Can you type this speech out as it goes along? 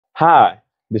Hi,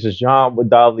 this is John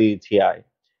with WTI.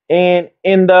 And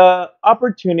in the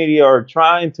opportunity or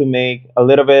trying to make a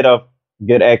little bit of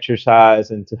good exercise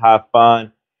and to have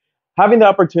fun, having the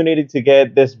opportunity to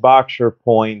get this boxer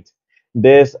point,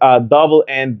 this double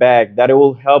end bag, that it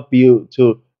will help you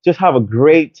to just have a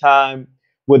great time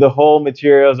with the whole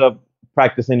materials of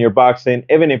practicing your boxing,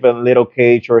 even if in little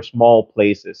cage or small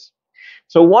places.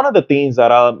 So one of the things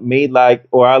that I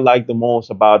like the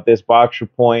most about this boxer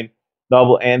point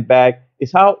double end bag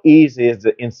is how easy is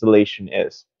the installation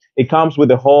is. It comes with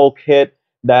the whole kit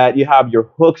that you have your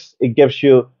hooks. It gives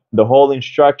you the whole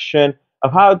instruction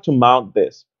of how to mount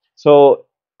this. So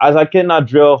as I cannot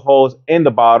drill holes in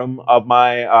the bottom of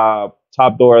my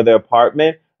top door of the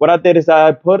apartment, what I did is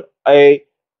I put a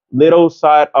little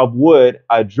side of wood.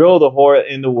 I drilled a hole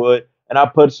in the wood and I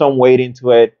put some weight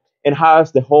into it. It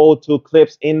has the whole two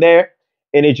clips in there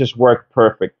and it just worked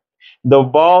perfect. The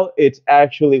ball, it's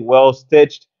actually well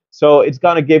stitched, so it's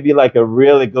gonna give you like a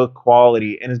really good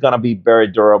quality and it's gonna be very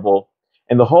durable.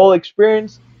 And the whole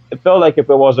experience, it felt like if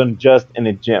it wasn't just in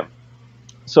a gym.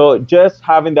 So just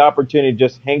having the opportunity to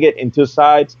just hang it in two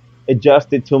sides,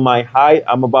 adjust it to my height.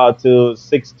 I'm about to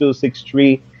 6'2",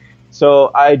 6'3". So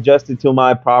I adjusted to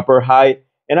my proper height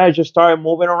and I just started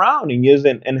moving around and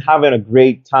using and having a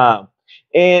great time.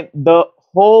 And the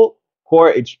whole core,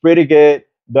 it's pretty good.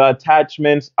 The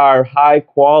attachments are high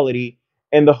quality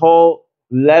and the whole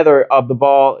leather of the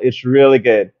ball is really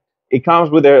good. It comes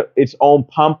with its own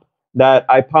pump that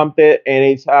I pumped it and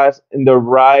it has in the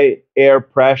right air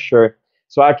pressure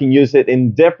so I can use it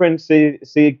in different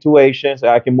situations.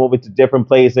 I can move it to different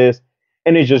places,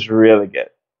 and it's just really good.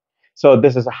 So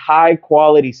this is a high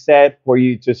quality set for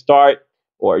you to start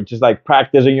or just like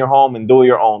practice in your home and do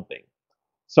your own thing.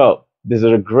 So this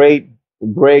is a great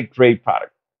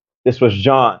product. This was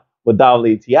John with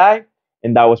WTI,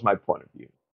 and that was my point of view.